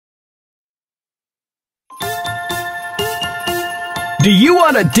Do you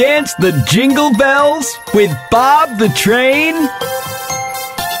want to dance the Jingle Bells with Bob the Train?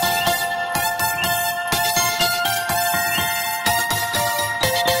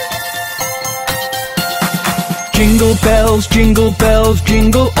 Jingle bells,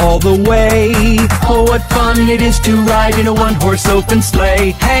 jingle all the way. Oh, what fun it is to ride in a one-horse open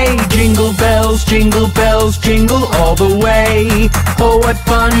sleigh. Hey, jingle bells, jingle all the way. Oh, what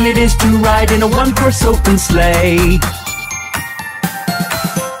fun it is to ride in a one-horse open sleigh.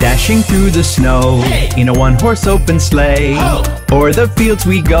 Dashing through the snow, hey, in a one-horse open sleigh. Oh. O'er the fields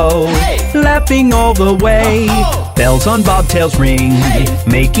we go, hey, laughing all the way. Oh, oh. Bells on bobtails ring, hey,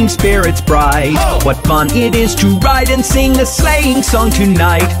 making spirits bright. Oh. What fun it is to ride and sing a sleighing song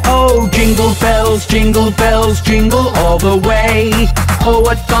tonight. Oh, jingle bells, jingle all the way. Oh,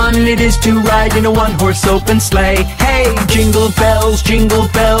 what fun it is to ride in a one-horse open sleigh. Hey, jingle bells, jingle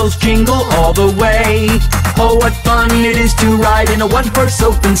all the way. Oh, what fun it is to ride in a one-horse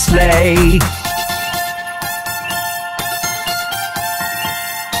open sleigh.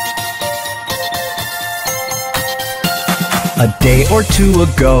 A day or two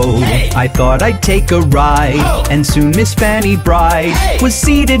ago, hey, I thought I'd take a ride. Oh. And soon Miss Fanny Bride, hey, was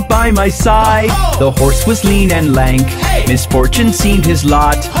seated by my side. Oh. The horse was lean and lank, hey, misfortune seemed his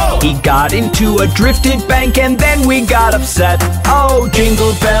lot. Oh. He got into a drifted bank and then we got upset. Oh,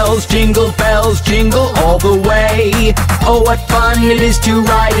 jingle bells, jingle all the way. Oh, what fun it is to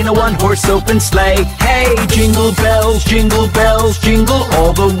ride in a one-horse open sleigh. Hey, jingle bells, jingle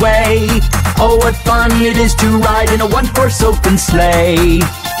all the way. Oh, what fun it is to ride in a one-horse open sleigh.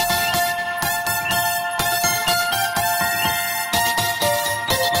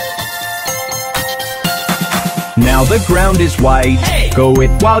 Now the ground is white, hey, go it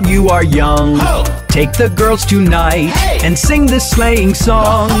while you are young. Oh. Take the girls tonight, hey, and sing this sleighing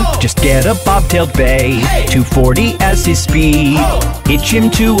song. Oh. Just get a bobtailed bay, hey, 240 as his speed. Oh. Hitch him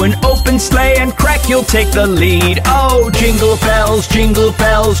to an open sleigh and crack, you'll take the lead. Oh, jingle bells,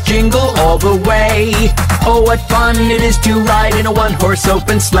 jingle all the way. Oh, what fun it is to ride in a one-horse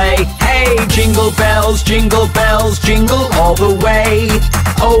open sleigh. Hey, jingle bells, jingle all the way.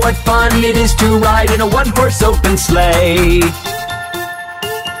 Oh, what fun it is to ride in a one-horse open sleigh.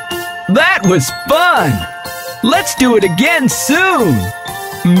 That was fun! Let's do it again soon!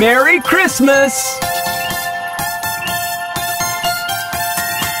 Merry Christmas!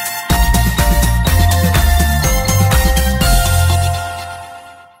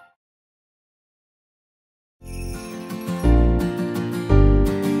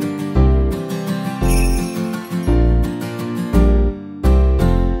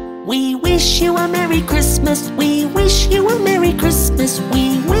 We wish you a Merry Christmas. We wish you a Merry Christmas.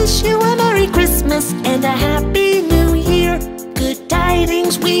 We wish you a Merry Christmas and a Happy New Year. Good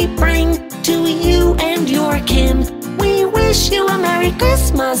tidings we bring to you and your kin. We wish you a Merry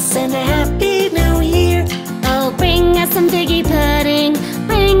Christmas and a Happy New Year. Oh, bring us some figgy pudding.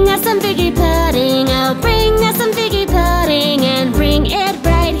 Bring us some figgy pudding. Oh, bring us some figgy pudding and bring it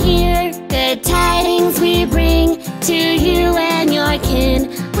right here. Good tidings we bring to you and your kin.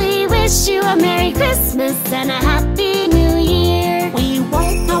 We wish you a Merry Christmas and a Happy New Year. We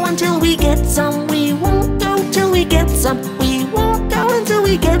won't go until we get some. We won't go till we get some. We won't go until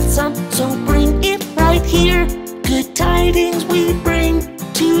we get some. So bring it right here. Good tidings we bring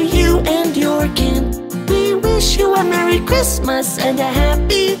to you and your kin. We wish you a Merry Christmas and a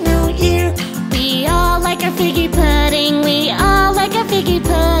Happy New Year. We all like our figgy pudding. We all like our figgy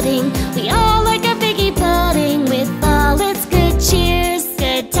pudding. We all like our figgy pudding with all its good cheers.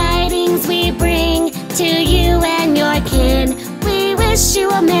 Good tidings we bring to you and your kin. We wish you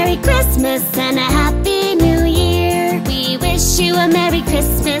a Merry Christmas and a Happy New Year. We wish you a Merry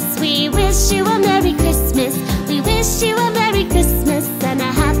Christmas. We wish you a Merry Christmas. We wish you a Merry Christmas and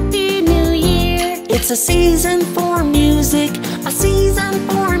a Happy New Year. It's a season for music, a season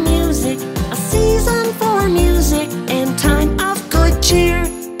for music, a season for music and time of good cheer.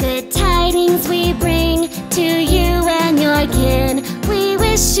 Good tidings we bring to you and your kin. We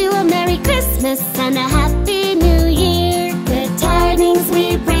wish you a Merry Christmas and a Happy New Year. Good tidings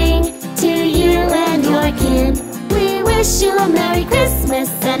we bring to you and your kin. We wish you a Merry Christmas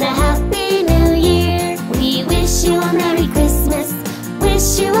and a Happy New Year. We wish you a Merry Christmas.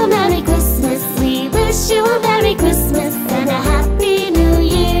 Wish you a Merry Christmas. We wish you a Merry Christmas and a Happy New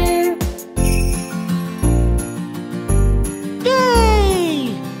Year.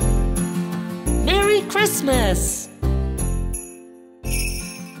 Yay! Merry Christmas!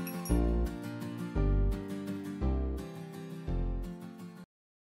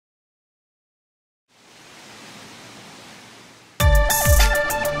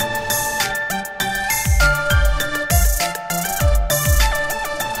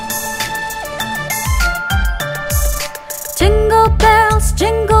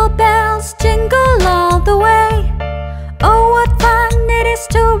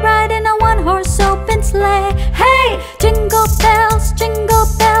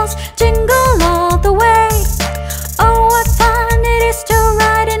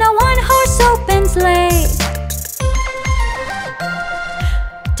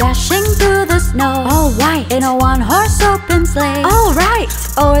 snow. All right. In a one-horse open sleigh. All right.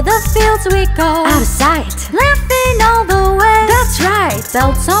 O'er the fields we go, out of sight, laughing all the way. That's right.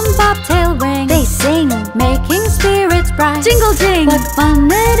 Bells on bobtail ring, they sing, making spirits bright. Jingle jing. What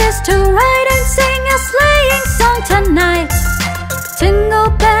fun it is to ride and sing a sleighing song tonight.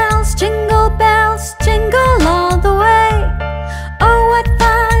 Jingle bells, jingle all the way. Oh, what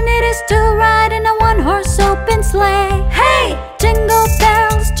fun it is to ride in a one-horse open sleigh. Hey! Jingle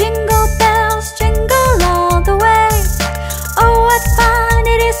bells, jingle all the way. Oh, what fun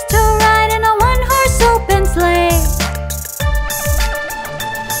it is to ride in a one-horse open sleigh.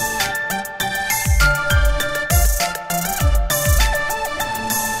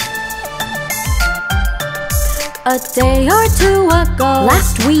 A day or two ago,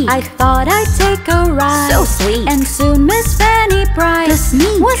 last week, I thought I'd take a ride. So sweet. And soon Miss Fanny Bright, the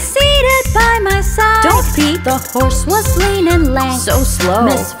sneak, was seated by my side. Don't peek. The horse was lean and lank, so slow.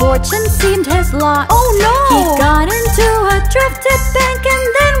 Misfortune seemed his lot. Oh no! He got into a drifted bank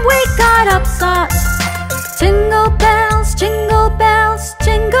and then we got upset. Jingle bells, jingle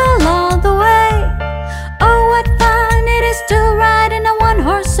all the way. Oh, what fun it is to ride in a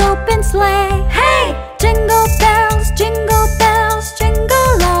one-horse open sleigh. Hey! Jingle bells,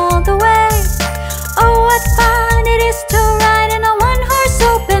 jingle all the way. Oh, what fun it is to ride in a one-horse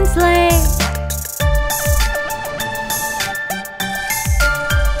open sleigh.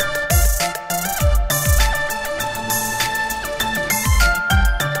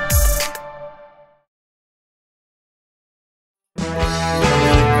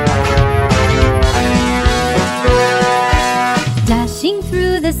 Dashing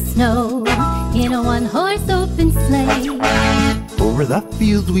through the snow in a one-horse open sleigh. Over the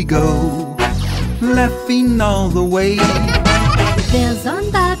fields we go, laughing all the way. Bells on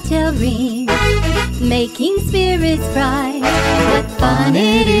bobtail ring, making spirits bright. What fun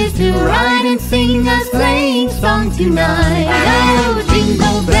it is to ride and sing a sleighing song tonight. Oh,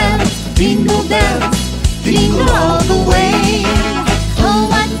 jingle bells, jingle all the way. Oh,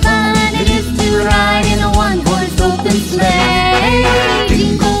 what fun it is to ride in a one-horse open sleigh.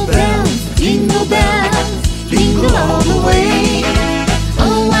 Jingle bells, jingle all the way.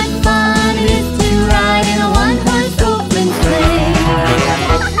 Oh, what fun it is to ride in a one-horse open sleigh.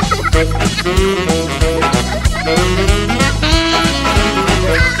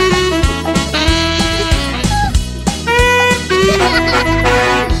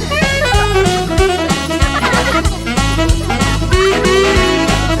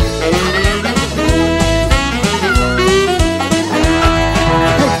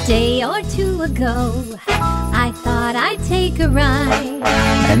 A day or two ago, I thought I'd take a ride.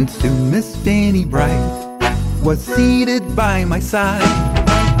 And soon Miss Fanny Bright was seated by my side.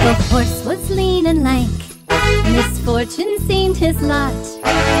 The horse was lean and lank, misfortune seemed his lot.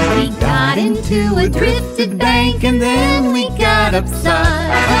 We got into a drifted bank and then we got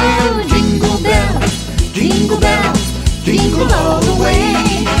upside. Oh, jingle bells, jingle all the way.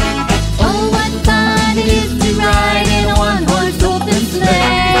 Oh, what fun it is to ride in a one-horse open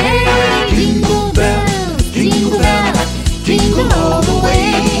sleigh. Jingle bells, jingle all the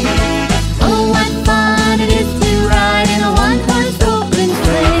way. Oh, what fun it is to ride in a one-horse open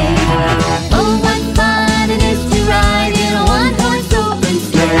sleigh. Oh, what fun it is to ride in a one-horse open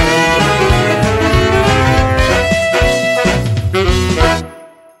sleigh.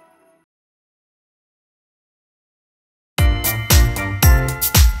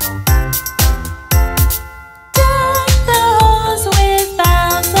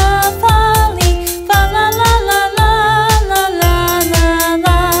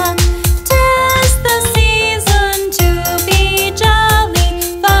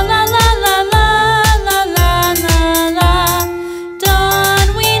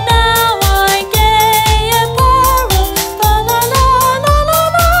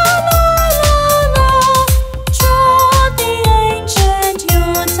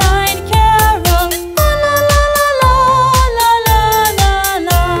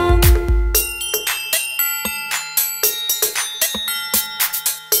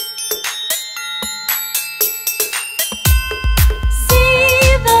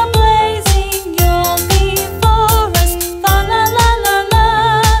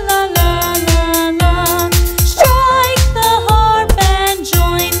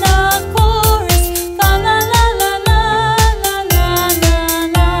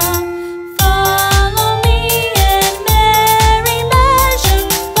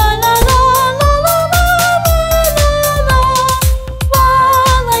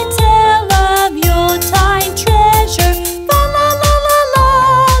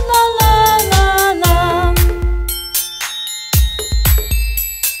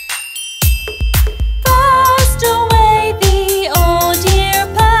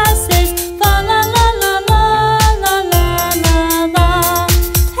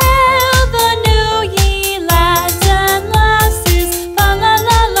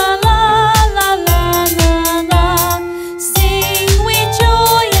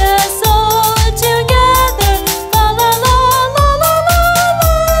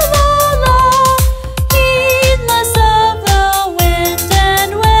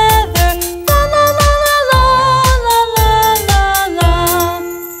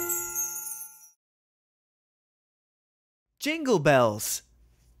 jingle bells.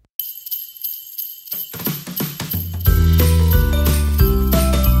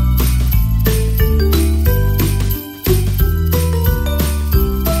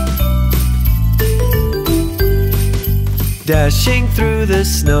 Dashing through the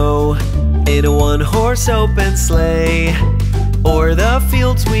snow in a one-horse open sleigh. O'er the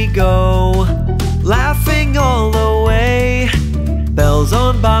fields we go, laughing all the way. Bells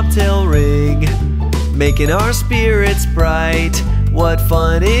on bobtail ring, making our spirits bright. What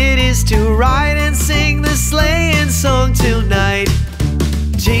fun it is to ride and sing the sleighing song tonight.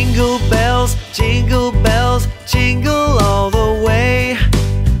 Jingle bells, jingle all the way.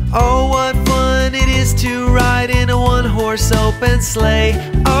 Oh, what fun it is to ride in a one-horse open sleigh.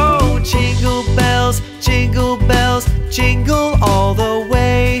 Oh, jingle bells, jingle all the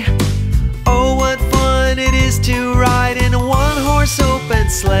way. Oh, what fun it is to ride in a one-horse open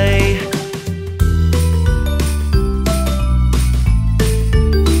sleigh.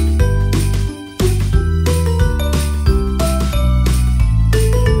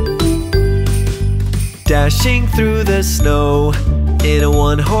 Dashing through the snow in a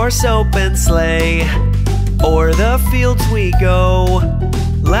one-horse open sleigh. O'er the fields we go,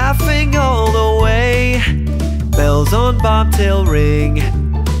 laughing all the way. Bells on bobtail ring,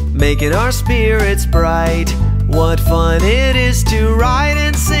 making our spirits bright. What fun it is to ride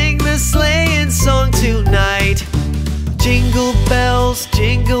and sing the sleighing song tonight. Jingle bells,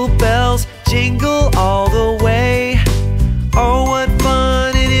 jingle all the way. Oh, what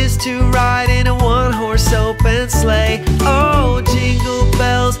fun it is to ride in a one-horse open sleigh. Oh, jingle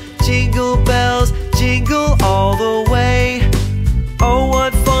bells, jingle all the way. Oh,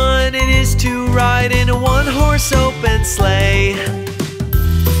 what fun it is to ride in a one-horse open sleigh.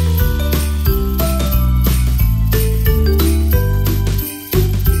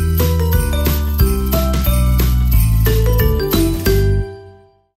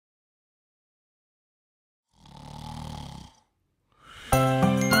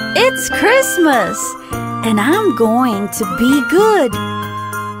 It's Christmas, and I'm going to be good.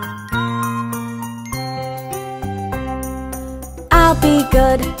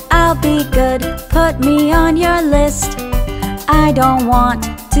 I'll be good, put me on your list. I don't want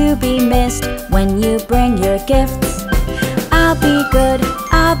to be missed when you bring your gifts. I'll be good,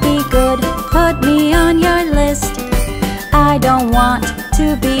 put me on your list. I don't want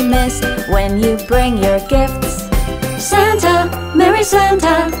to be missed when you bring your gifts. Santa, Merry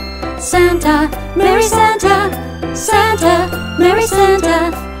Santa, Santa, Merry Santa, Santa, Merry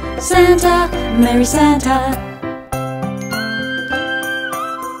Santa, Santa, Merry Santa.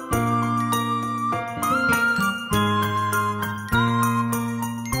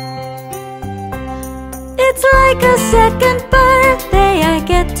 It's like a second birthday I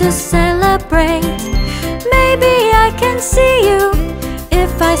get to celebrate. Maybe I can see you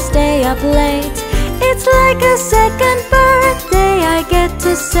if I stay up late. It's like a second birthday I get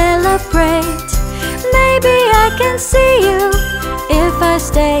to celebrate. Maybe I can see you if I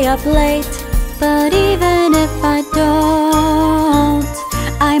stay up late. But even if I don't,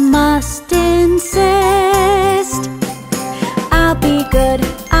 I must insist. I'll be good,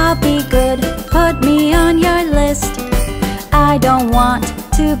 put me on your list. I don't want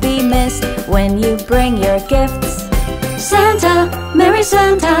to be missed when you bring your gifts. Santa, Merry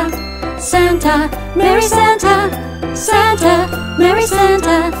Santa, Santa, Merry Santa, Santa, Merry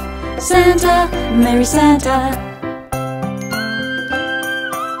Santa, Santa, Merry Santa.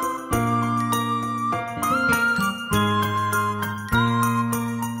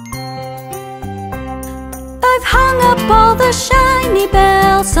 I've hung up all the shiny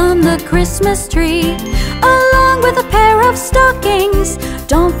bells on the Christmas tree, along with a pair of stockings,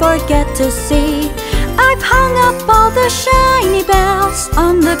 don't forget to see. I've hung up all the shiny bells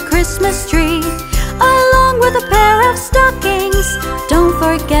on the Christmas tree, along with a pair of stockings, don't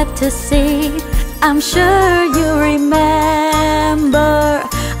forget to see. I'm sure you remember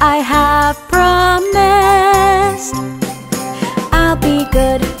I have promised. I'll be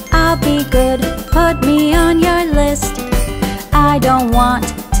good, put me on your list. I don't want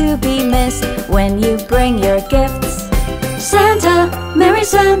to be missed when you bring your gifts. Santa, Merry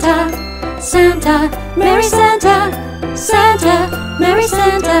Santa, Santa, Merry Santa, Santa, Merry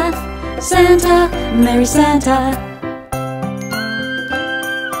Santa, Santa, Merry Santa.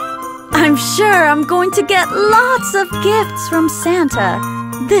 I'm sure I'm going to get lots of gifts from Santa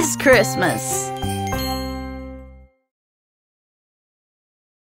this Christmas.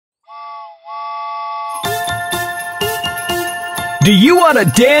 Do you want to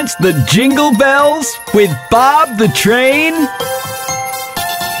dance the Jingle Bells with Bob the Train?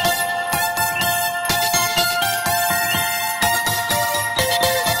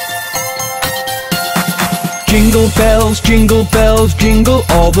 jingle bells, jingle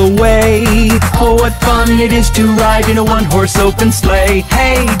all the way. Oh, what fun it is to ride in a one-horse open sleigh.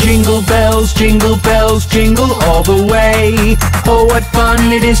 Hey, jingle bells, jingle all the way. Oh, what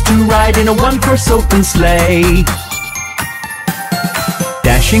fun it is to ride in a one-horse open sleigh.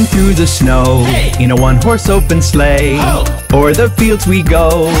 Dashing through the snow in a one-horse open sleigh. O'er the fields we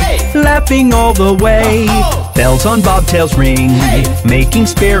go, laughing all the way. Bells on bobtails ring, making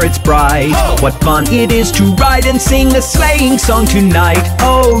spirits bright. What fun it is to ride and sing a sleighing song tonight.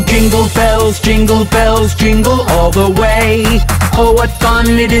 Oh, jingle bells, jingle all the way. Oh, what fun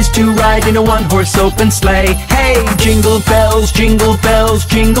it is to ride in a one-horse open sleigh. Hey, jingle bells, jingle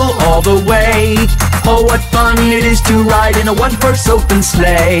all the way. Oh, what fun it is to ride in a one-horse open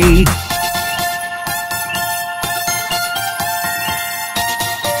sleigh.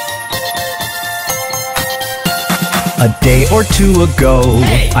 A day or two ago,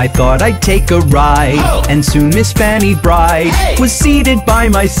 I thought I'd take a ride, and soon Miss Fanny Bride was seated by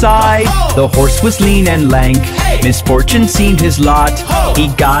my side. The horse was lean and lank, misfortune seemed his lot. He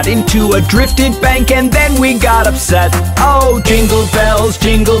got into a drifted bank and then we got upset. Oh, jingle bells,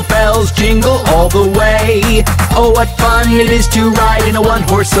 jingle all the way. Oh, what fun it is to ride in a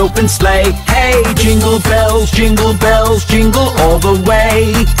one-horse open sleigh. Hey, jingle bells, jingle all the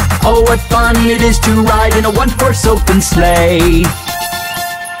way. Oh, what fun it is to ride in a one-horse open sleigh.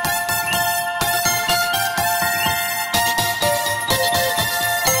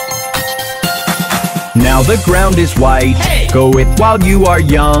 Now the ground is white, go it while you are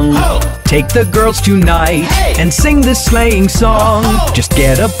young. Take the girls tonight and sing this sleighing song. Just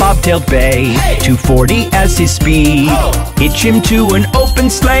get a bobtailed bay, 240 as his speed. Hitch him to an open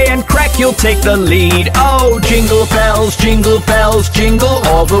sleigh and crack, you'll take the lead. Oh, jingle bells, jingle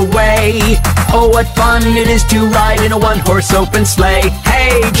all the way. Oh, what fun it is to ride in a one-horse open sleigh.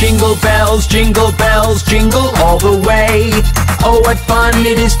 Hey, jingle bells, jingle all the way. Oh, what fun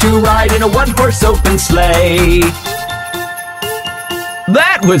it is to ride in a one-horse open sleigh.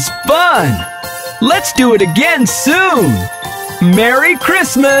 That was fun! Let's do it again soon! Merry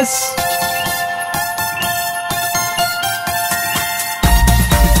Christmas!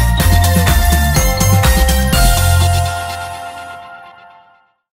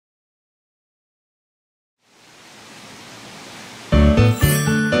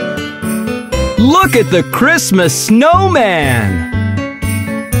 Look at the Christmas snowman!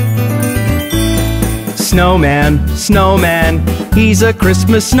 Snowman, snowman, he's a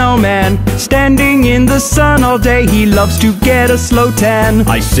Christmas snowman. Standing in the sun all day, he loves to get a slow tan.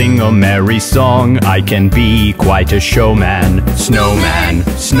 I sing a merry song, I can be quite a showman. Snowman,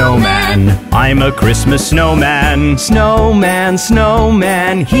 snowman, I'm a Christmas snowman. Snowman,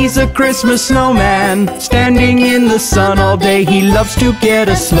 snowman, he's a Christmas snowman. Standing in the sun all day, he loves to get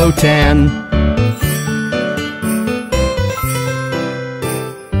a slow tan.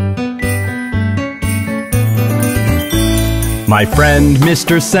 My friend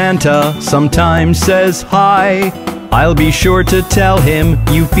Mr. Santa sometimes says hi. I'll be sure to tell him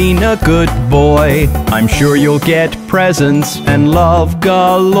you've been a good boy. I'm sure you'll get presents and love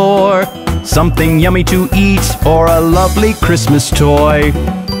galore. Something yummy to eat or a lovely Christmas toy.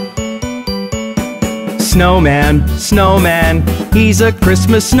 Snowman, snowman, he's a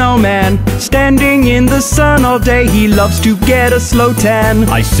Christmas snowman. Standing in the sun all day, he loves to get a slow tan.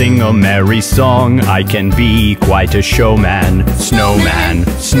 I sing a merry song, I can be quite a showman. Snowman,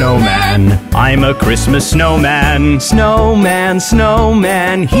 snowman, I'm a Christmas snowman. Snowman,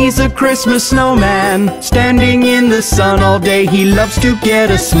 snowman, he's a Christmas snowman. Standing in the sun all day, he loves to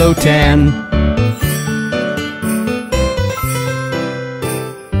get a slow tan.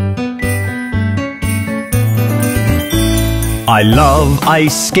 I love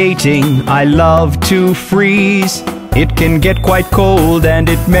ice skating, I love to freeze. It can get quite cold and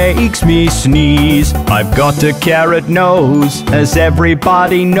it makes me sneeze. I've got a carrot nose, as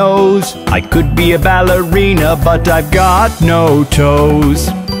everybody knows. I could be a ballerina, but I've got no toes.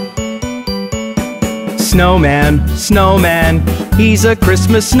 Snowman, snowman, he's a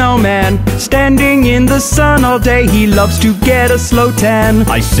Christmas snowman. Standing in the sun all day, he loves to get a slow tan.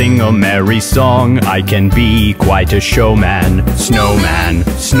 I sing a merry song, I can be quite a showman. Snowman,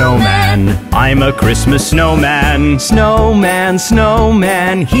 snowman, I'm a Christmas snowman. Snowman,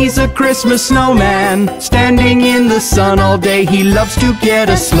 snowman, he's a Christmas snowman. Standing in the sun all day, he loves to get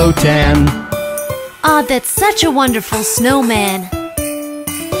a slow tan. Aw, that's such a wonderful snowman.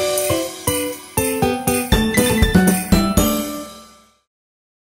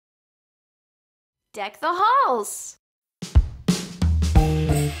 Deck the halls!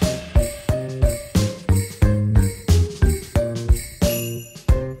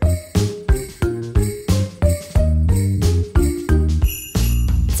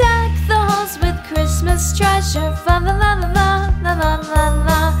 Christmas treasure. Fa la la la la la la la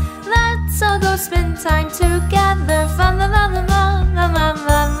la. Let's all go spend time together. Fa la la la la la la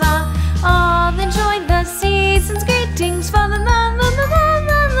la la. All enjoy the season's greetings. Fa la la la la la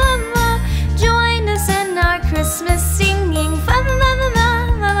la la la. Join us in our Christmas singing. Fa la la la la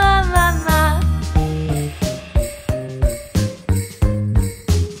la la la la.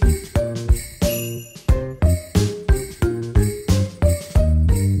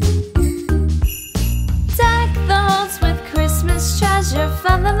 Deck the halls with Christmas treasure.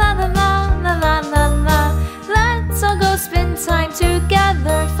 Fa la la la la la la la la. Let's all go spend time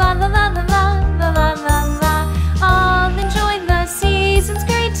together. Fa la la la la la la la la. All enjoy the season's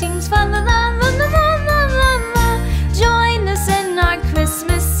greetings. Fa la la la la la la la la. Join us in our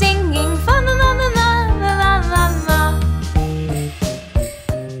Christmas singing. Fa la la la la la la la la.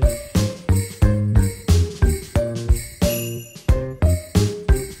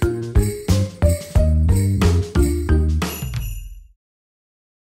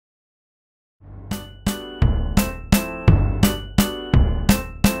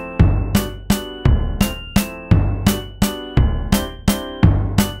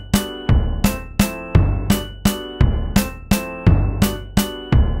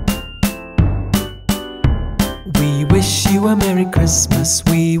 We wish you a Merry Christmas.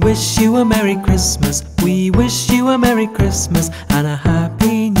 We wish you a Merry Christmas. We wish you a Merry Christmas and a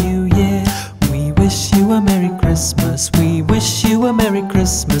Happy New Year. We wish you a Merry Christmas. We wish you a Merry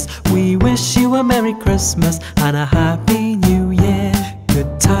Christmas. We wish you a Merry Christmas and a Happy New Year.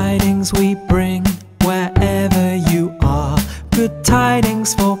 Good tidings we bring wherever you are. Good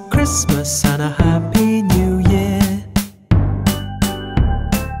tidings for Christmas and a Happy New Year.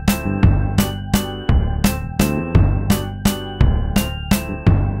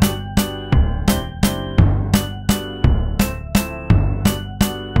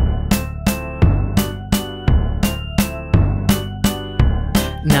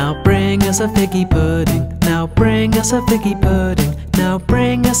 Now bring us a figgy pudding. Now bring us a figgy pudding. Now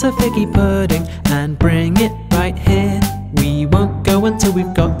bring us a figgy pudding and bring it right here. We won't go until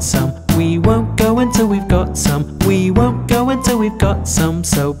we've got some. We won't go until we've got some. We won't go until we've got some.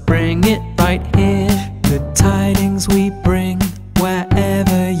 So bring it right here. Good tidings we bring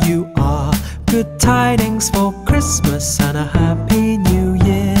wherever you are. Good tidings for Christmas and a Happy New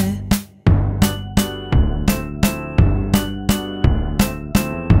Year.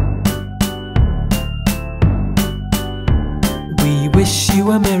 We wish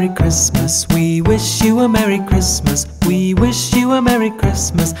you a Merry Christmas. We wish you a Merry Christmas. We wish you a Merry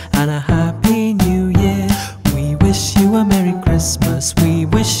Christmas and a Happy New Year. We wish you a Merry Christmas. We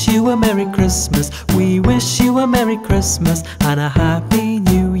wish you a Merry Christmas. We wish you a Merry Christmas and a Happy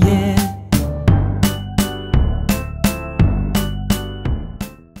New Year.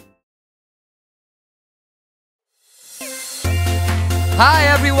 Hi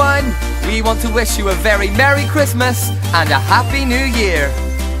everyone! We want to wish you a very Merry Christmas and a Happy New Year!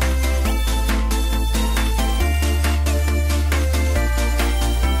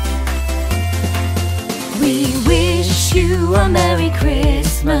 We wish you a Merry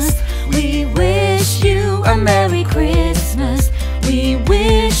Christmas. We wish you a Merry Christmas. We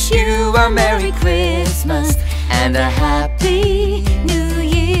wish you a Merry Christmas and a Happy New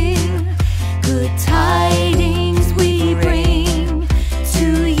Year. Good tidings we bring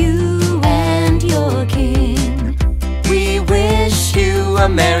to you and your king. We wish you a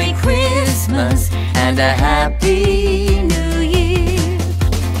Merry Christmas and a Happy New Year.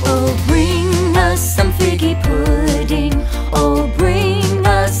 Oh, bring us some figgy pudding. Oh, bring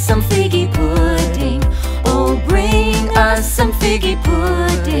us some figgy pudding. Oh, bring us some figgy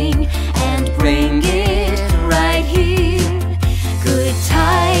pudding and bring it right here. Good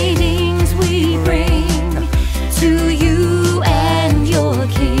tidings we bring to you and your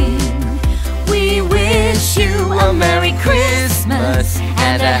king. We wish you a Merry Christmas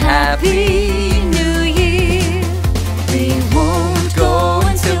and a Happy New Year. We won't go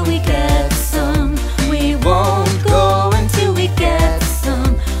until we get some. We won't go until we get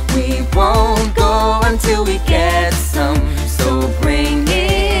some. We won't go until we get some. So bring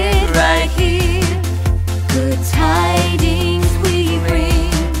it right here. Good tidings we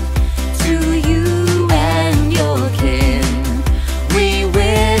bring to you and your kin. We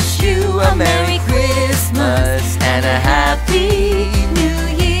wish you a Merry Christmas and a Happy New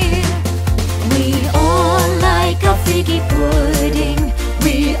Year. We all like a figgy pudding.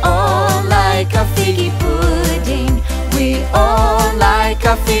 We all like a figgy pudding. We all like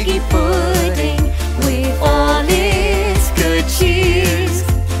a figgy pudding with all its good cheers.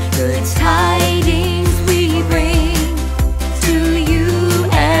 Good tidings we bring to you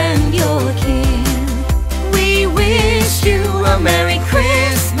and your king.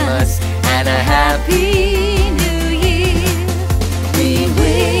 Happy New Year. We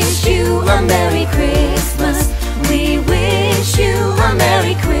wish you a Merry Christmas. We wish you a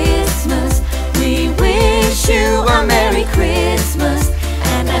Merry Christmas. We wish you a Merry Christmas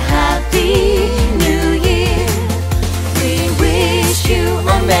and a Happy New Year. We wish you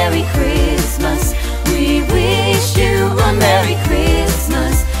a Merry Christmas. We wish you a Merry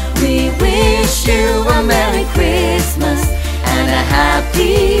Christmas. We wish you a Merry Christmas and a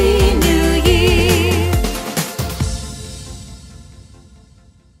Happy New Year.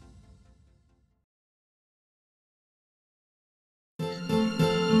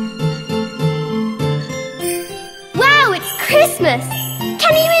 Wow, it's Christmas!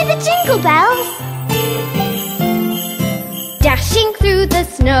 Can you hear the jingle bells? Dashing through the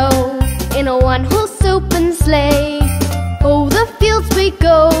snow in a one-horse open sleigh. Oh, the fields we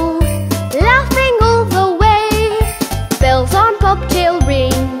go, laughing all the way. Bells on bobtail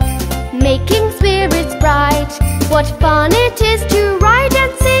ring, making spirits bright. What fun it is to ride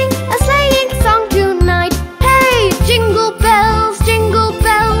and sing a sleighing song tonight. Hey, jingle bells, jingle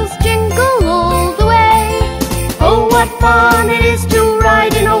all the way. Oh, what fun it is to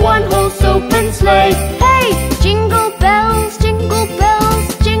ride in a one-horse open sleigh. Hey, jingle bells, jingle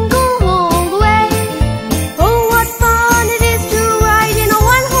all the way. Oh, what fun it is to ride in a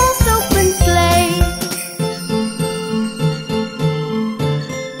one-horse open sleigh.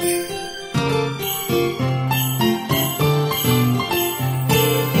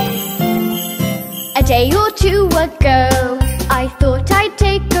 A day or two ago, I thought I'd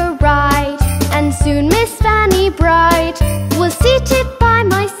take a ride, and soon Miss Fanny Bright was seated by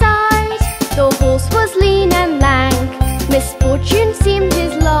my side. The horse was lean and lank, misfortune seemed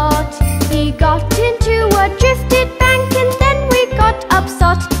his lot. He got into a drifted bank and then we got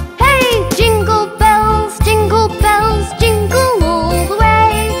upset. Hey, jingle bells, jingle all the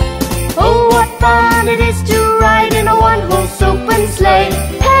way. Oh, what fun it is to ride in a one-horse open sleigh.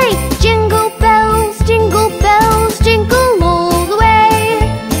 Hey, jingle bells, jingle all the way.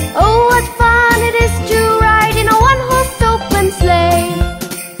 Oh, what fun it is to ride in a one-horse open sleigh.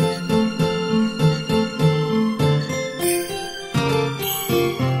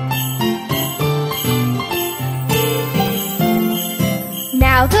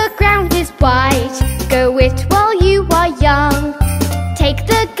 Now the ground is white, go it while you are young. Take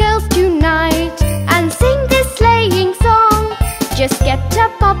the girls tonight and sing this sleighing song. Just get a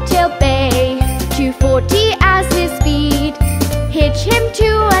bobtail bay, 240 as his speed. Hitch him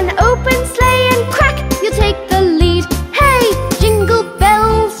to an open sleigh and crack, you'll take the lead. Hey, jingle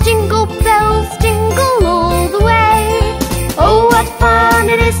bells, jingle all the way. Oh, what fun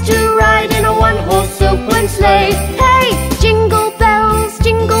it is to ride in a one-horse open sleigh. Hey, jingle bells,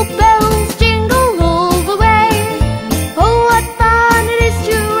 jingle all the way. Oh, what fun it is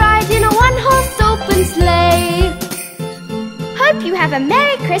to ride in a one-horse open sleigh. Hope you have a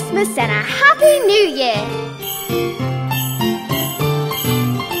Merry Christmas and a Happy New Year.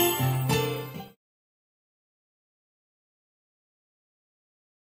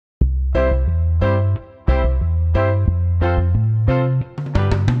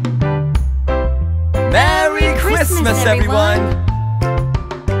 Merry Christmas, everyone!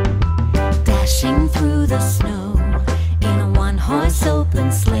 Dashing through the snow in a one-horse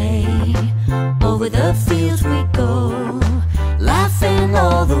open sleigh. Over the fields we go, laughing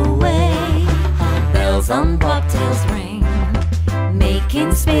all the way. Bells on bobtails ring,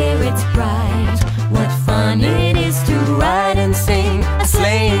 making spirits bright. What fun it is to ride and sing a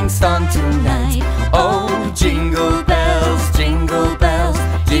sleighing song tonight. Oh, jingle bells, jingle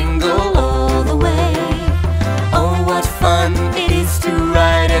all the way. Oh, what fun it is to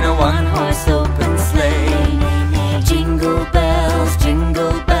ride in a one-horse open sleigh. Jingle bells,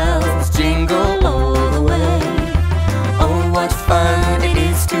 jingle all the way. Oh, what fun it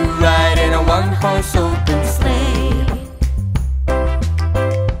is to ride in a one-horse open sleigh.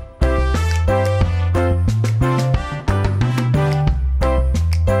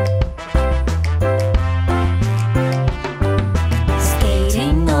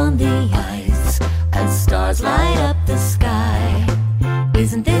 Skating on the ice as stars light up the sky.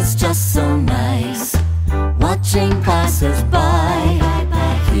 Isn't this just so nice? Watching passers by,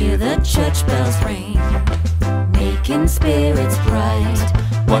 hear the church bells ring, making spirits bright.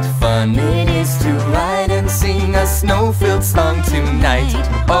 What fun it is to ride and sing a snow-filled song tonight.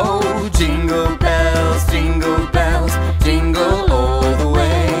 Oh, jingle bells, jingle all the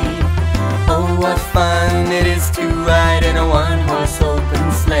way. Oh, what fun it is to ride in a one-horse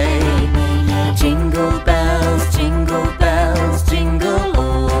open sleigh. Jingle bells, jingle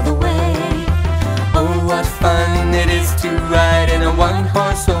all the way. Oh, what fun it is to ride in a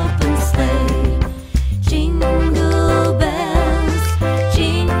one-horse open sleigh.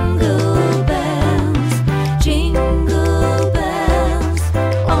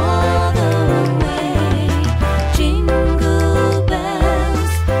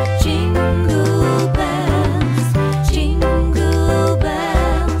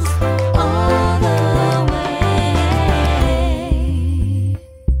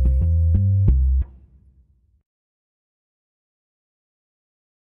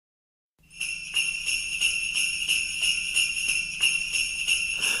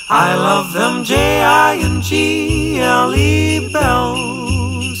 I love them Jingle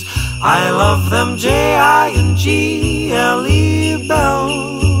bells. I love them Jingle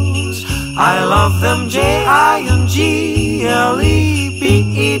bells. I love them Jingle-bells.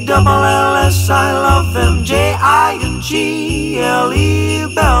 I love them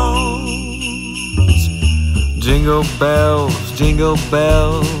Jingle bells. Jingle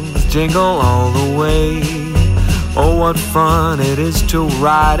bells, jingle all the way. Oh, what fun it is to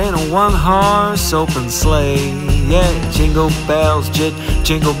ride in a one-horse open sleigh. Yeah, jingle bells,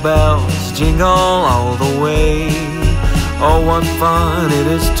 jingle bells, jingle all the way. Oh, what fun it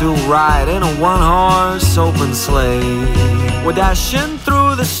is to ride in a one-horse open sleigh. We're dashing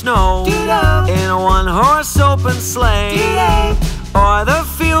through the snow in a one-horse open sleigh. O'er the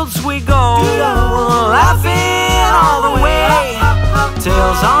fields we go, laughing all the way.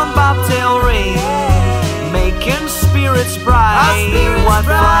 Tails on bobtail ring, making spirits bright. What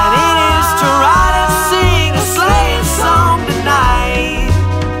fun it is to ride and sing a sleighing song tonight.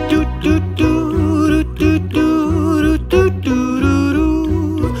 Do do do do do do do do do do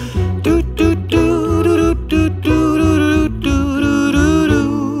do do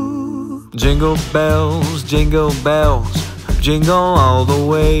do. Jingle bells, jingle all the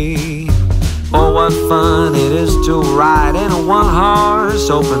way. Oh, what fun it is to ride in a one-horse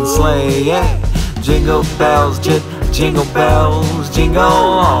open sleigh. Yeah. Jingle bells, jingle bells, jingle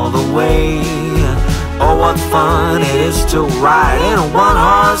all the way. Oh, what fun it is to ride in a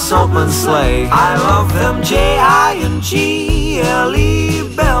one-horse open sleigh. I love them Jingle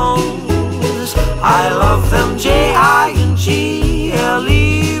bells. I love them Jingle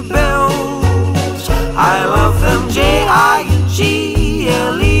bells. I love them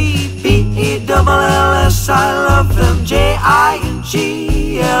Jingle-bells. I love them Jingle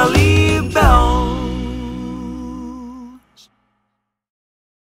bells.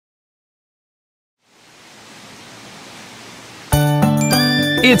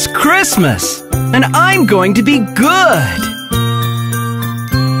 It's Christmas, and I'm going to be good.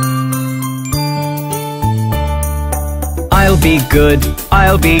 I'll be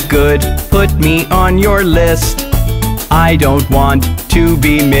good, put me on your list. I don't want to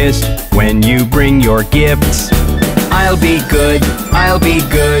be missed when you bring your gifts. I'll be good,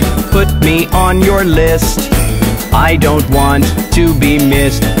 put me on your list. I don't want to be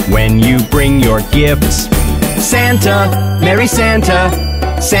missed when you bring your gifts. Santa, Merry Santa,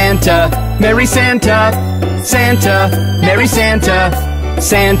 Santa, Merry Santa, Santa, Merry Santa,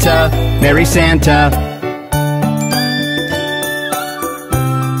 Santa, Merry Santa.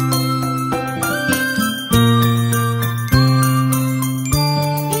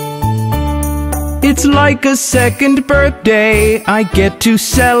 It's like a second birthday I get to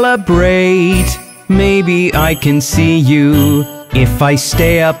celebrate. Maybe I can see you if I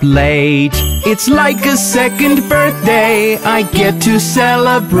stay up late. It's like a second birthday I get to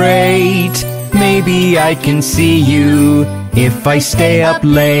celebrate. Maybe I can see you if I stay up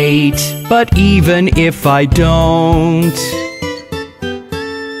late. But even if I don't,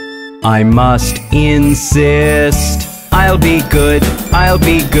 I must insist. I'll be good,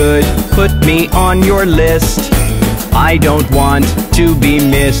 put me on your list. I don't want to be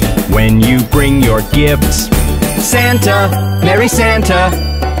missed when you bring your gifts. Santa, Merry Santa,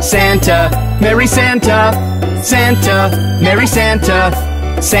 Santa, Merry Santa, Santa, Merry Santa,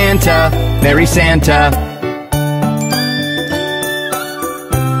 Santa, Merry Santa.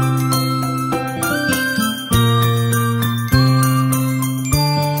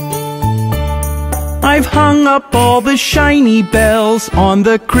 I've hung up all the shiny bells on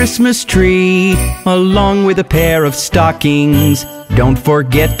the Christmas tree, along with a pair of stockings, don't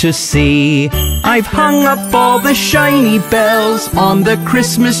forget to see. I've hung up all the shiny bells on the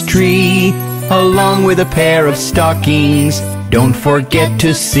Christmas tree, along with a pair of stockings, don't forget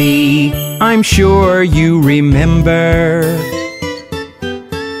to see. I'm sure you remember,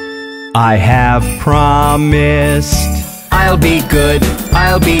 I have promised. I'll be good,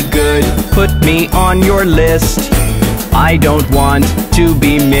 put me on your list. I don't want to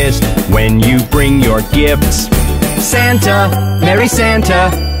be missed when you bring your gifts. Santa, Merry Santa,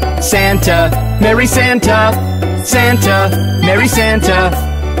 Santa, Merry Santa, Santa, Merry Santa,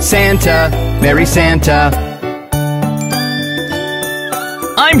 Santa, Merry Santa.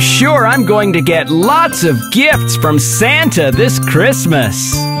 I'm sure I'm going to get lots of gifts from Santa this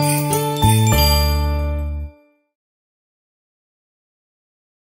Christmas.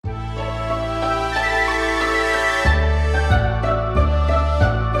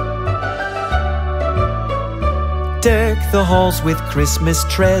 Deck the halls with Christmas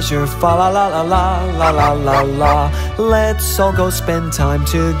treasure, fa la la la la la la la la. Let's all go spend time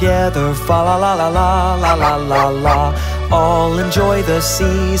together, fa la la la la la la la la. All enjoy the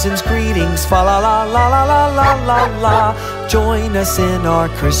season's greetings, fa la la la la la la la la. Join us in our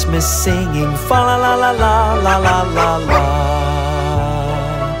Christmas singing, fa la la la la la la la la.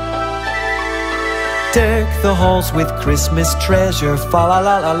 Deck the halls with Christmas treasure, fa la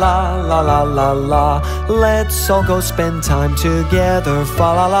la la la la la la la. Let's all go spend time together,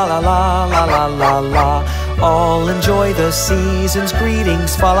 fa la la la la la la la la. All enjoy the season's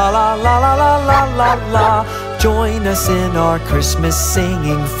greetings, fa la la la la la la la la. Join us in our Christmas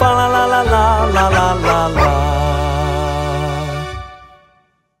singing, fa la la la la la la la la.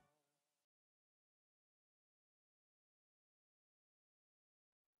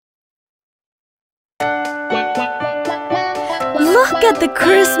 Look at the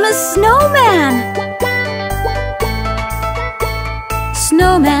Christmas snowman!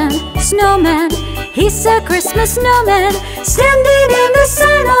 Snowman, snowman, he's a Christmas snowman. Standing in the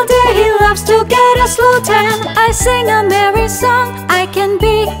sun all day, he loves to get a slow tan. I sing a merry song, I can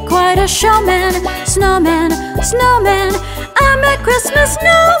be quite a showman. Snowman, snowman, I'm a Christmas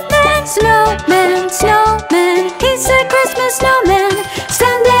snowman. Snowman, snowman, he's a Christmas snowman.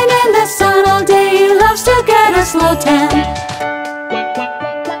 Standing in the sun all day, he loves to get a slow tan.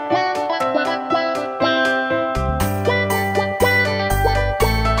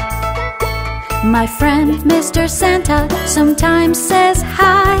 My friend Mr. Santa sometimes says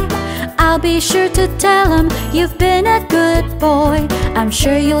hi. I'll be sure to tell him you've been a good boy. I'm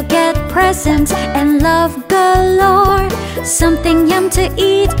sure you'll get presents and love galore, something yum to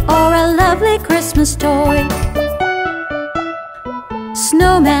eat or a lovely Christmas toy.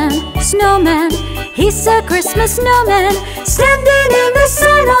 Snowman, snowman, he's a Christmas snowman. Standing in the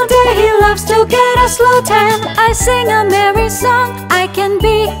sun all day, he loves to get a slow tan. I sing a merry song, I can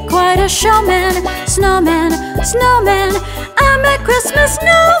be quite a showman. Snowman, snowman, I'm a Christmas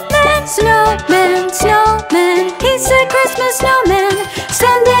snowman. Snowman, snowman, he's a Christmas snowman.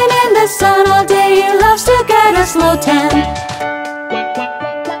 Standing in the sun all day, he loves to get a slow tan.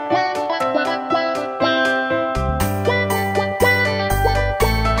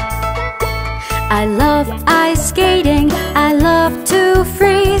 I love ice skating, I love to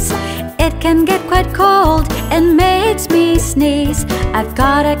freeze. It can get quite cold and makes me sneeze. I've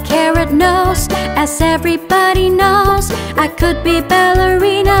got a carrot nose, as everybody knows. I could be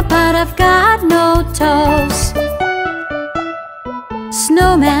ballerina, but I've got no toes.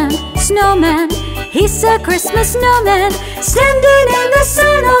 Snowman, snowman, he's a Christmas snowman. Standing in the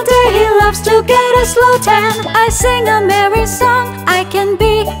sun all day, he loves to get a slow tan. I sing a merry song, I can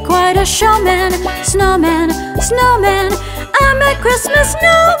be quite a showman. Snowman, snowman, I'm a Christmas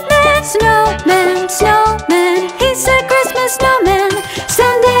snowman. Snowman, snowman, he's a Christmas snowman.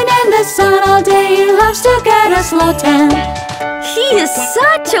 Standing in the sun all day, he loves to get a slow tan. He is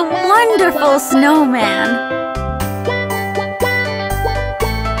such a wonderful snowman.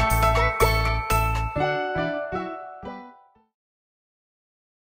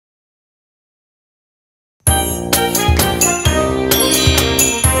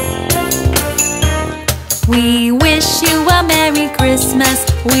 We wish you a Merry Christmas.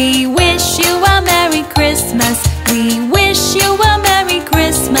 We wish you a Merry Christmas. We wish you a Merry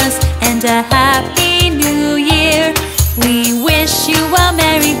Christmas and a Happy New Year. We wish you a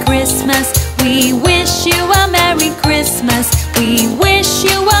Merry Christmas. We wish you a Merry Christmas. We wish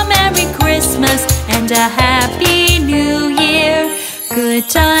you a Merry Christmas and a Happy New Year. Good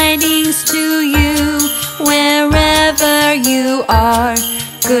tidings to you wherever you are.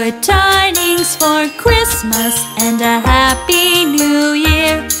 Good tidings for Christmas and a Happy New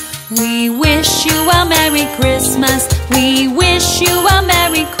Year. We wish you a Merry Christmas. We wish you a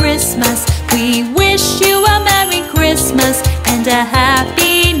Merry Christmas. We wish you a Merry Christmas and a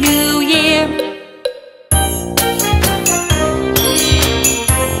Happy New Year.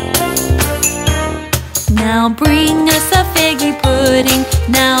 Now bring us a figgy pudding.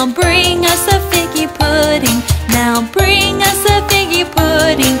 Now bring us a figgy pudding. Now bring us a figgy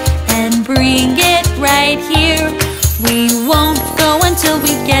pudding and bring it right here. We won't go until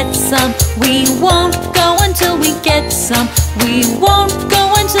we get some. We won't go until we get some. We won't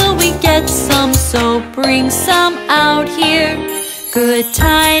go until we get some. So bring some out here. Good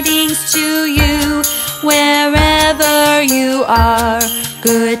tidings to you wherever you are.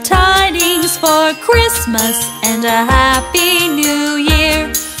 Good tidings for Christmas and a Happy New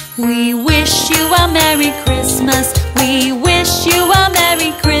Year. We wish you a Merry Christmas. We wish you a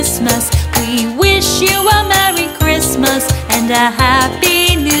Merry Christmas. We wish you a Merry Christmas and a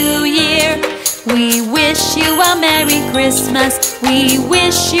Happy New Year. We wish wish you a Merry Christmas. We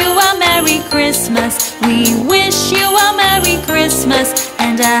wish you a Merry Christmas. We wish you a Merry Christmas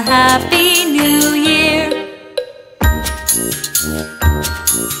and a Happy New Year.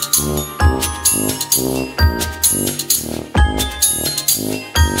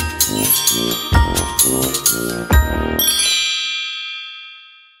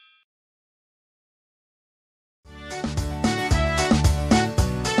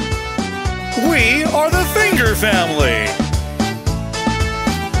 We are the Finger Family.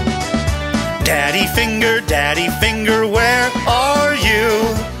 Daddy Finger, where are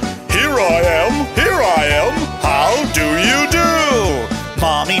you? Here I am, how do you do?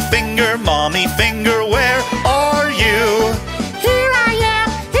 Mommy Finger, where are you? Here I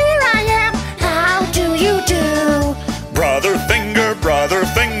am, how do you do? Brother Finger,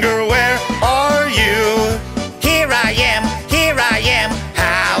 where are you? Here I am,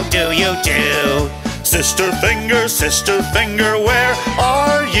 how do you do? Sister Finger, where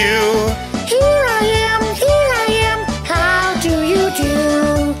are you? Here I am, how do you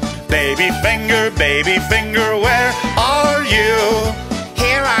do? Baby Finger, where are you?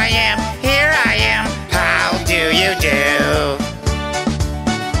 Here I am, how do you do?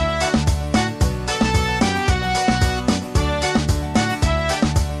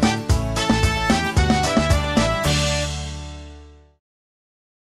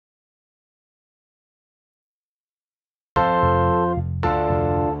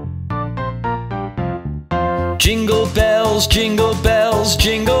 Jingle bells,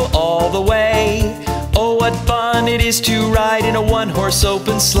 jingle all the way. Oh, what fun it is to ride in a one-horse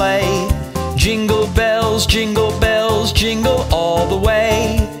open sleigh. Jingle bells, jingle all the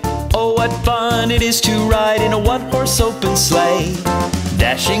way. Oh, what fun it is to ride in a one-horse open sleigh.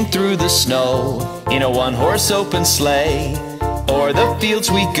 Dashing through the snow in a one-horse open sleigh. O'er the fields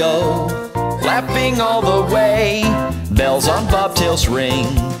we go, laughing all the way. Bells on bobtails ring,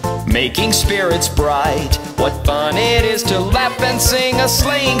 making spirits bright. What fun it is to laugh and sing a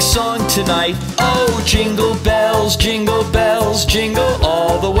sleighing song tonight. Oh, jingle bells, jingle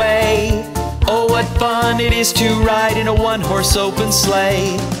all the way. Oh, what fun it is to ride in a one-horse open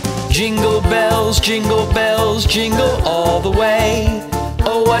sleigh. Jingle bells, jingle all the way.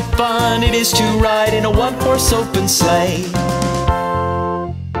 Oh, what fun it is to ride in a one-horse open sleigh.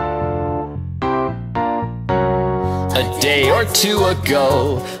 A day or two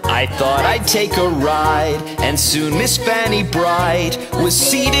ago, I thought I'd take a ride, and soon Miss Fanny Bright was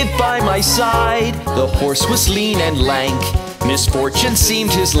seated by my side. The horse was lean and lank, misfortune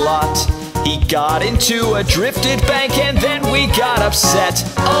seemed his lot. He got into a drifted bank, and then we got upset.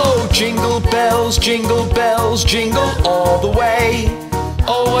 Oh, jingle bells, jingle all the way.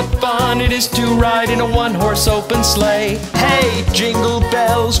 Oh, what fun it is to ride in a one-horse open sleigh. Hey, jingle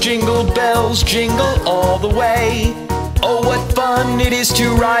bells, jingle all the way. Oh, what fun it is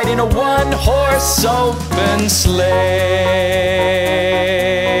to ride in a one-horse open sleigh.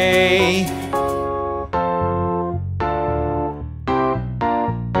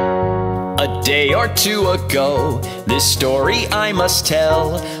 A day or two ago, this story I must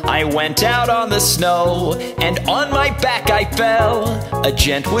tell. I went out on the snow, and on my back I fell. A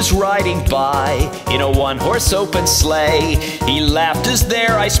gent was riding by in a one-horse open sleigh. He laughed as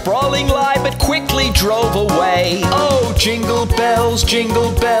there I sprawling lie, but quickly drove away. Oh, jingle bells,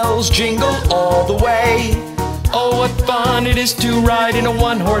 jingle all the way. Oh, what fun it is to ride in a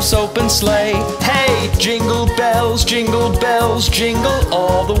one-horse open sleigh. Hey, jingle bells, jingle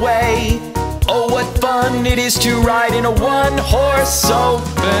all the way. Oh, what fun it is to ride in a one-horse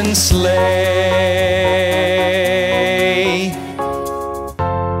open sleigh.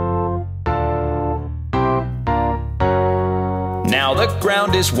 Now the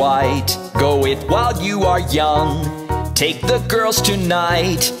ground is white, go it while you are young. Take the girls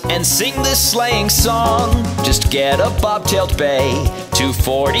tonight and sing this sleighing song. Just get a bobtailed bay,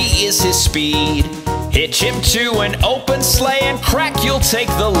 240 is his speed. Hitch him to an open sleigh and crack, you'll take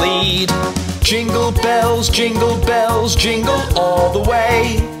the lead. Jingle bells, jingle all the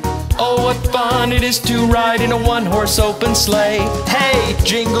way. Oh, what fun it is to ride in a one-horse open sleigh. Hey,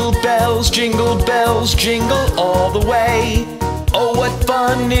 jingle bells, jingle all the way. Oh, what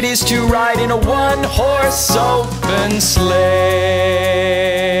fun it is to ride in a one-horse open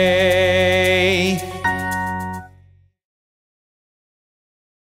sleigh.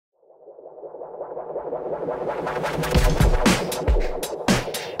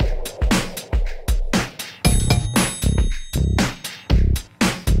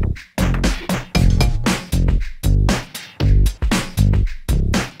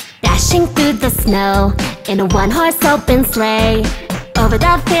 Dashing through the snow in a one-horse open sleigh. Over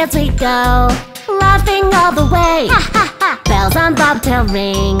the fields we go, laughing all the way. Ha ha ha! Bells on bobtail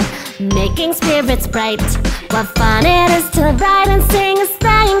ring, making spirits bright. What fun it is to ride and sing a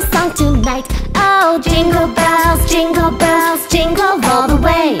sleighing song tonight. Oh, jingle bells, jingle all the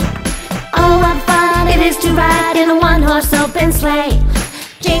way. Oh, what fun it is to ride in a one-horse open sleigh.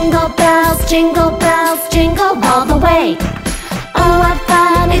 Jingle bells, jingle all the way. Oh, what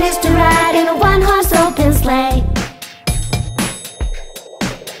fun it is to ride in a one-horse open sleigh.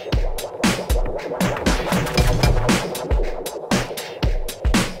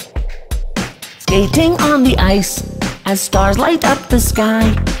 Skating on the ice as stars light up the sky.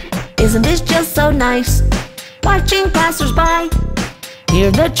 Isn't this just so nice? Watching passers-by,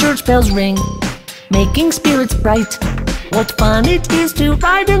 hear the church bells ring, making spirits bright. What fun it is to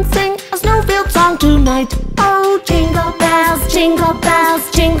ride and sing a snowfield song tonight. Oh, jingle bells, jingle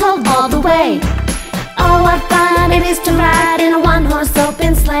all the way. Oh, what fun it is to ride in a one-horse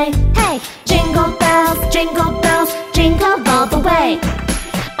open sleigh. Hey! Jingle bells, jingle all the way.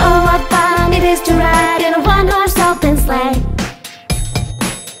 Oh, what fun it is to ride in a one-horse open sleigh.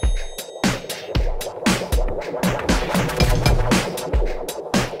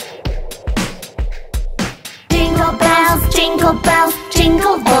 Jingle bells,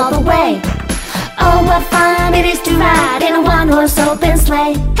 jingle all the way. Oh, what fun it is to ride in a one-horse open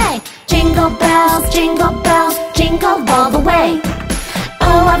sleigh. Hey! Jingle bells, jingle all the way.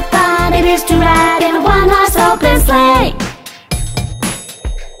 Oh, what fun it is to ride in a one-horse open sleigh.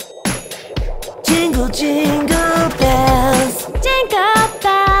 Jingle, jingle bells. Jingle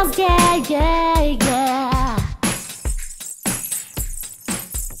bells, yeah, yeah, yeah.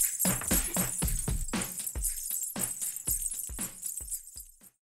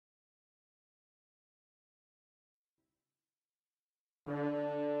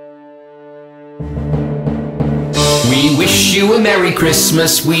 We wish you a Merry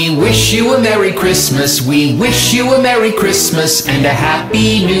Christmas, we wish you a Merry Christmas, we wish you a Merry Christmas and a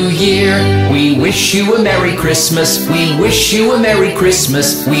Happy New Year. We wish you a Merry Christmas, we wish you a Merry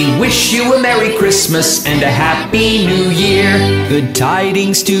Christmas, we wish you a Merry Christmas and a Happy New Year. Good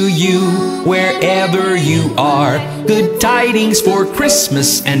tidings to you, wherever you are. Good tidings for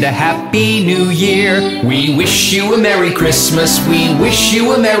Christmas and a Happy New Year. We wish you a Merry Christmas, we wish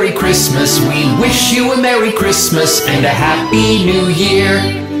you a Merry Christmas, we wish you a Merry Christmas and a Happy New Year.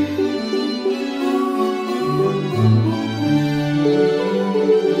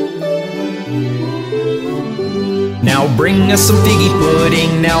 Now bring us some figgy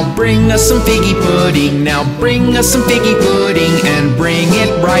pudding, now bring us some figgy pudding, now bring us some figgy pudding and bring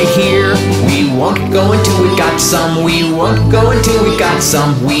it right here. We won't go until we've got some, we won't go until we've got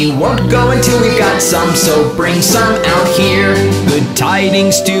some, we won't go until we've got some, so bring some out here. Good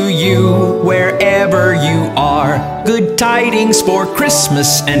tidings to you, wherever you are. Good tidings for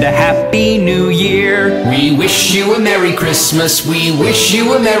Christmas and a Happy New Year. We wish you a Merry Christmas, we wish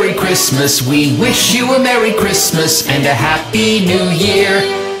you a Merry Christmas, we wish you a Merry Christmas and a Happy New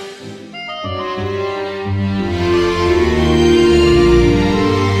Year.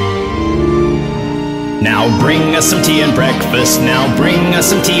 Now bring us some tea and breakfast, now bring us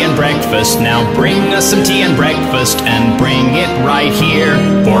some tea and breakfast, now bring us some tea and breakfast and bring it right here.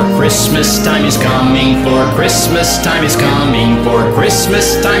 For Christmas time is coming, for Christmas time is coming, for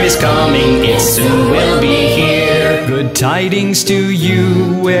Christmas time is coming, it soon will be here. Good tidings to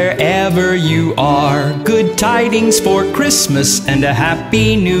you, wherever you are. Good tidings for Christmas and a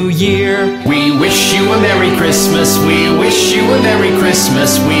Happy New Year. We wish you a Merry Christmas, we wish you a Merry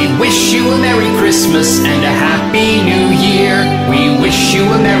Christmas, we wish you a Merry Christmas and a Happy New Year. We wish you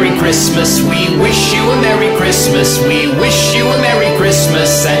a Merry Christmas, we wish you a Merry Christmas, we wish you a Merry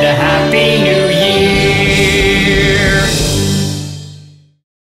Christmas and a Happy New Year.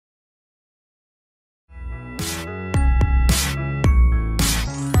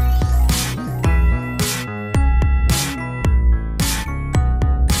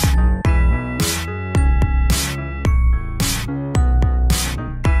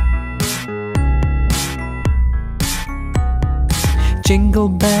 Jingle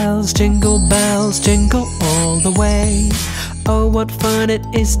bells, jingle all the way. Oh, what fun it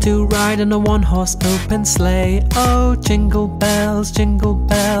is to ride in a one-horse open sleigh. Oh, jingle bells, jingle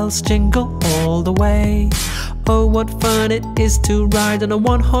all the way. Oh, what fun it is to ride in a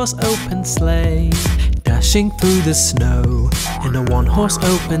one-horse open sleigh. Dashing through the snow in a one-horse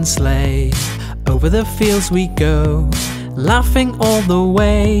open sleigh. Over the fields we go, laughing all the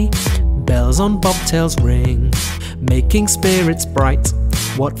way. Bells on bobtails ring, making spirits bright.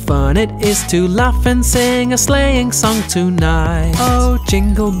 What fun it is to laugh and sing a sleighing song tonight. Oh,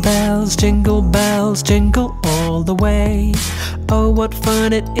 jingle bells, jingle all the way. Oh, what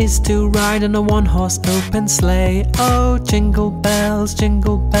fun it is to ride in a one-horse open sleigh. Oh, jingle bells,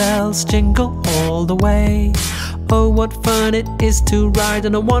 jingle all the way. Oh, what fun it is to ride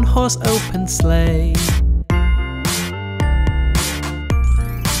in a one-horse open sleigh.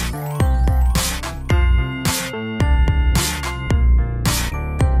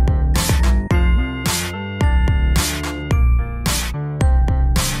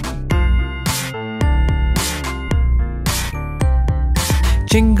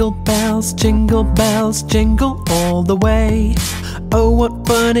 Jingle bells, jingle all the way. Oh, what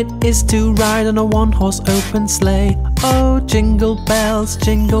fun it is to ride on a one-horse open sleigh. Oh, jingle bells,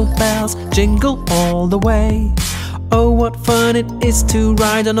 jingle all the way. Oh, what fun it is to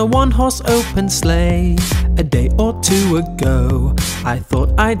ride on a one-horse open sleigh. A day or two ago, I thought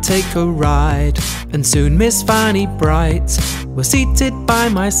I'd take a ride, and soon Miss Fanny Bright was seated by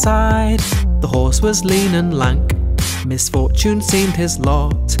my side. The horse was lean and lank, misfortune seemed his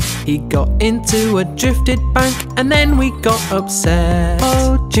lot. He got into a drifted bank, and then we got upset.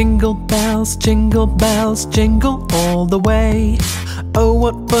 Oh, jingle bells, jingle all the way. Oh,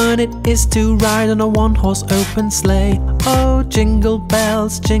 what fun it is to ride on a one-horse open sleigh. Oh, jingle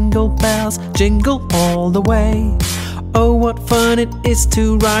bells, jingle all the way. Oh, what fun it is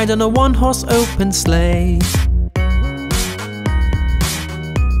to ride on a one-horse open sleigh.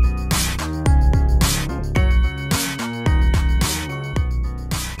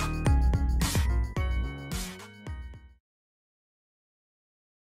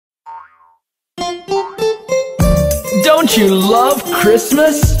 Don't you love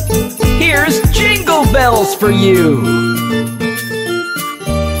Christmas? Here's Jingle Bells for you.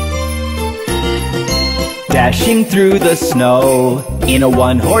 Dashing through the snow in a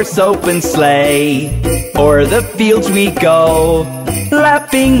one-horse open sleigh. O'er the fields we go,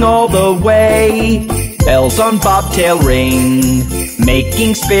 laughing all the way. Bells on bobtail ring,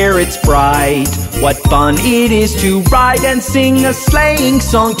 making spirits bright. What fun it is to ride and sing a sleighing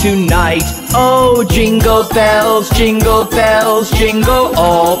song tonight. Oh, jingle bells, jingle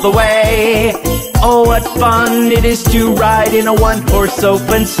all the way. Oh, what fun it is to ride in a one-horse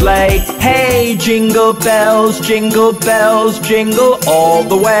open sleigh. Hey, jingle bells, jingle all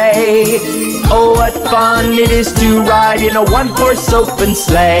the way. Oh, what fun it is to ride in a one-horse open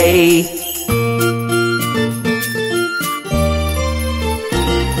sleigh.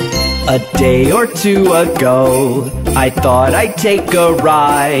 A day or two ago, I thought I'd take a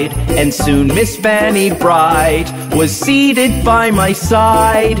ride, and soon Miss Fanny Bright was seated by my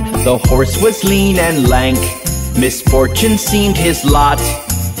side. The horse was lean and lank, misfortune seemed his lot.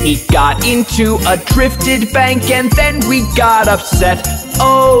 He got into a drifted bank, and then we got upset.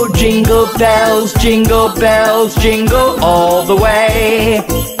 Oh, jingle bells, jingle all the way.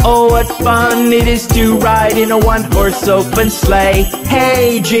 Oh, what fun it is to ride in a one-horse open sleigh.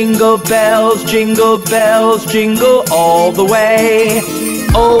 Hey, jingle bells, jingle all the way.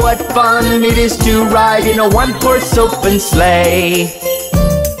 Oh, what fun it is to ride in a one-horse open sleigh.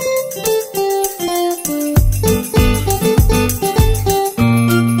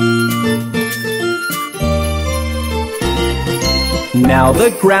 Now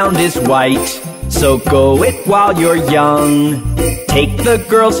the ground is white, so go it while you're young. Take the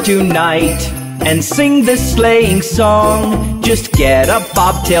girls tonight and sing this sleighing song. Just get a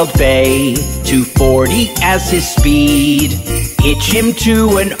bobtailed bay, 240 as his speed. Hitch him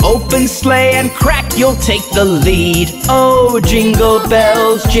to an open sleigh and crack, you'll take the lead. Oh, jingle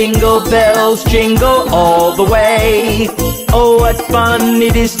bells, jingle all the way. Oh, what fun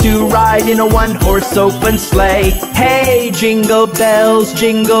it is to ride in a one-horse open sleigh. Hey, jingle bells,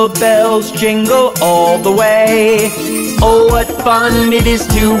 jingle all the way. Oh, what fun it is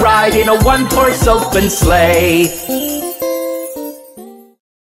to ride in a one-horse open sleigh.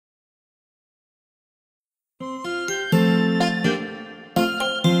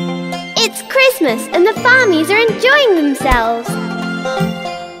 It's Christmas and the farmies are enjoying themselves.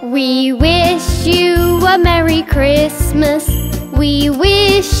 We wish you a Merry Christmas. We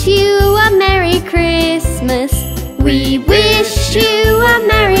wish you a Merry Christmas. We wish you a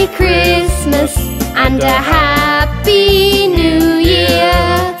Merry Christmas and a Happy New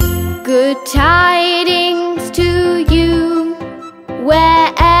Year. Good tidings to you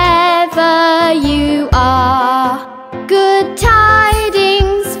wherever you are. Good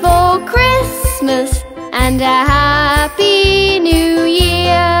tidings for Christmas and a Happy New Year.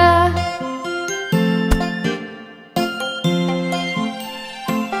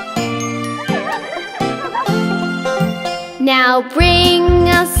 Now bring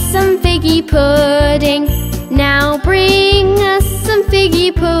us some figgy pudding. Now bring us some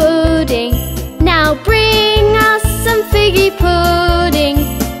figgy pudding. Now bring us some figgy pudding,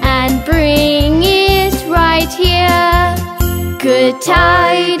 and bring it right here. Good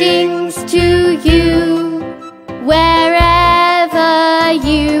tidings to you, wherever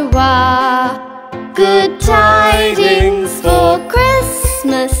you are. Good tidings for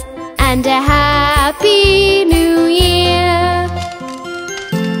Christmas and a happy new year.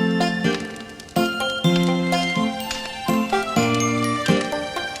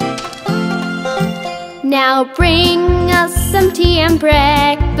 Now bring us some tea and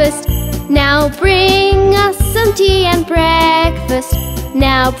breakfast. Now bring us some tea and breakfast.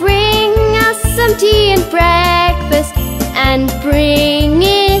 Now bring us some tea and breakfast, and bring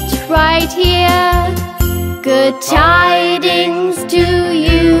it right here. Good tidings to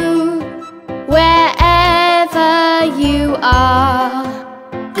you, wherever you are.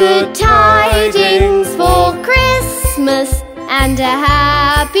 Good tidings for Christmas and a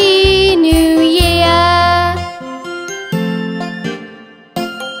happy new year.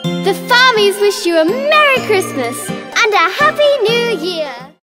 The Farmies wish you a Merry Christmas and a Happy New Year.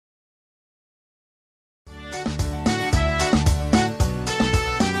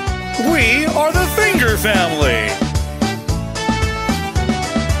 We are the Finger Family.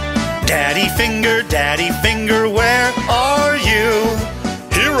 Daddy Finger, where are you?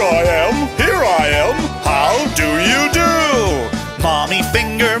 Here I am, how do you do? Mommy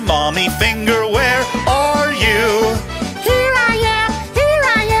Finger, where are you? Here I am,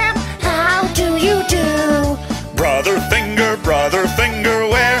 how do you do? Brother Finger,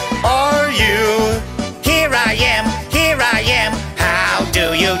 where are you? Here I am, how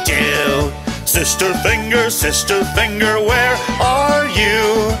do you do? Sister Finger, where are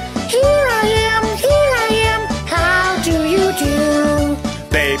you? Here I am, how do you do?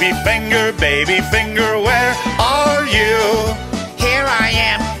 Baby Finger, where are you? Here I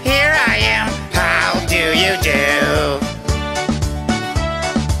am, how do you do?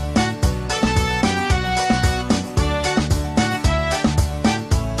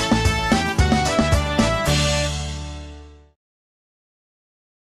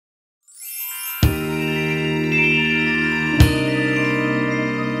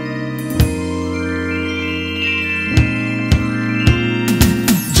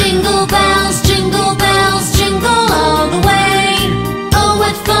 Jingle bells, jingle all the way. Oh,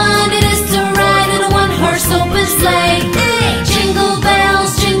 what fun it is to ride in a one-horse open sleigh. Hey! Jingle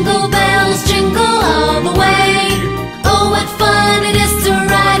bells, jingle all the way. Oh, what fun it is to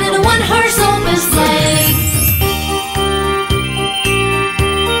ride in a one-horse open sleigh.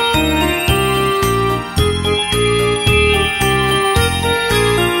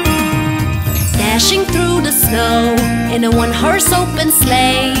 Dashing through the snow in a one-horse open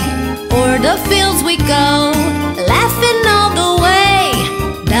sleigh. O'er the fields we go, laughing all the way.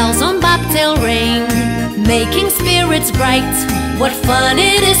 Bells on bobtail ring, making spirits bright. What fun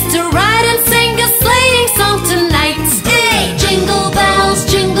it is to ride and sing a sleighing song tonight. Hey! Jingle bells,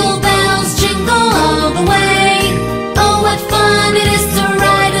 jingle all the way. Oh, what fun it is to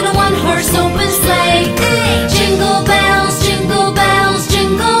ride in a one-horse open sleigh. Hey! Jingle bells, jingle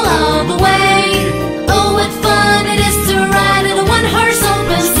all the way. Oh, what fun it is to ride in a one-horse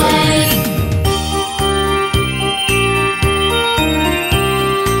open sleigh.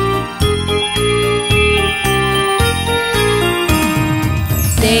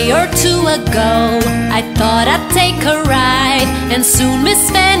 Day or two ago, I thought I'd take a ride, and soon Miss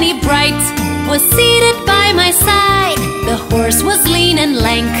Fanny Bright was seated by my side. The horse was lean and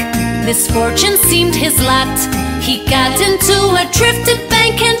lank, misfortune seemed his lot. He got into a drifted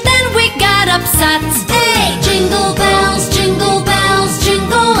bank, and then we got upset. Hey! Jingle bells,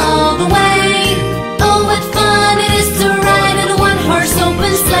 jingle all the way. Oh, what fun it is to ride in a one-horse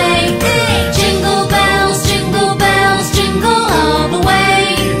open sleigh. Hey! Jingle bells, jingle all the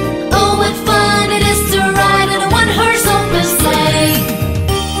way. Oh, what fun it is to ride in a one-horse open sleigh.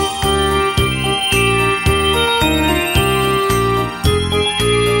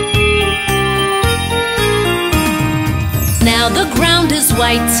 Now the ground is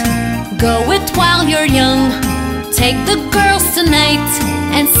white, go it while you're young. Take the girls tonight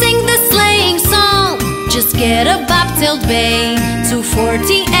and sing the sleighing song. Just get a bobtailed bay,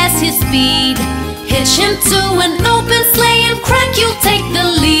 240 as his speed. Hitch him to an open sleigh and crack, you'll take the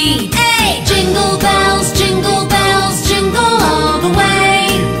lead. Hey! Jingle bells, jingle all the way.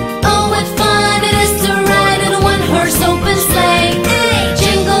 Oh, what fun it is to ride in a one-horse open sleigh. Hey!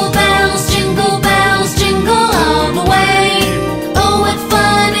 Jingle bells, jingle all the way. Oh, what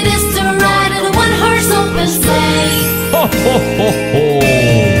fun it is to ride in a one-horse open sleigh. Ho, Ho, ho, ho, ho!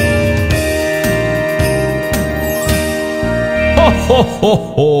 Ho, ho, ho,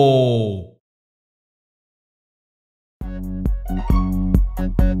 ho!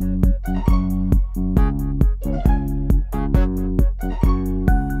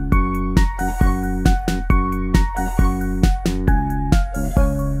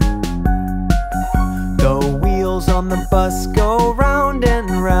 The wheels on the bus go round and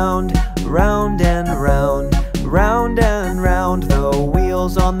round, round and round, round and round. The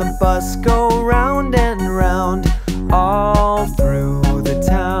wheels on the bus go round and round, all through the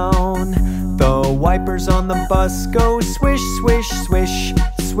town. The wipers on the bus go swish, swish, swish,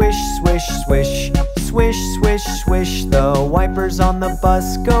 swish, swish, swish, swish, swish, swish. The wipers on the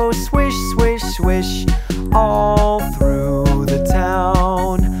bus go swish, swish, swish, all through the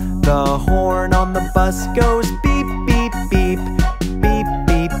town. The horn on the bus goes beep, beep, beep, beep,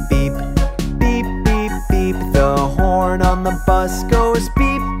 beep, beep, beep, beep, beep. The horn on the bus goes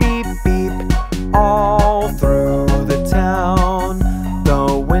beep, beep, beep, all through the town.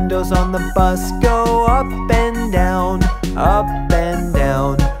 The windows on the bus go up and down, up and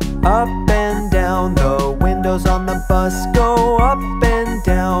down, up and down. The windows on the bus go up and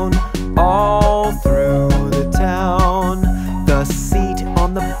down, all through the town. The seat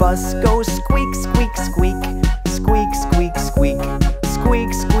on the bus goes squeak, squeak, squeak, squeak, squeak, squeak,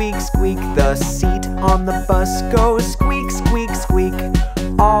 squeak, squeak, squeak. The seat on the bus goes squeak, squeak, squeak,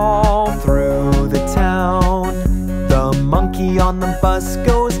 all through the town. The monkey on the bus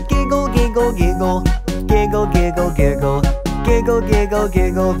goes giggle, giggle, giggle, giggle, giggle, giggle, giggle, giggle,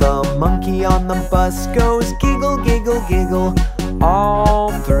 giggle. The monkey on the bus goes giggle, giggle, giggle,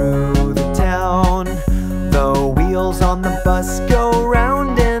 all through the town. The wheels on the bus go round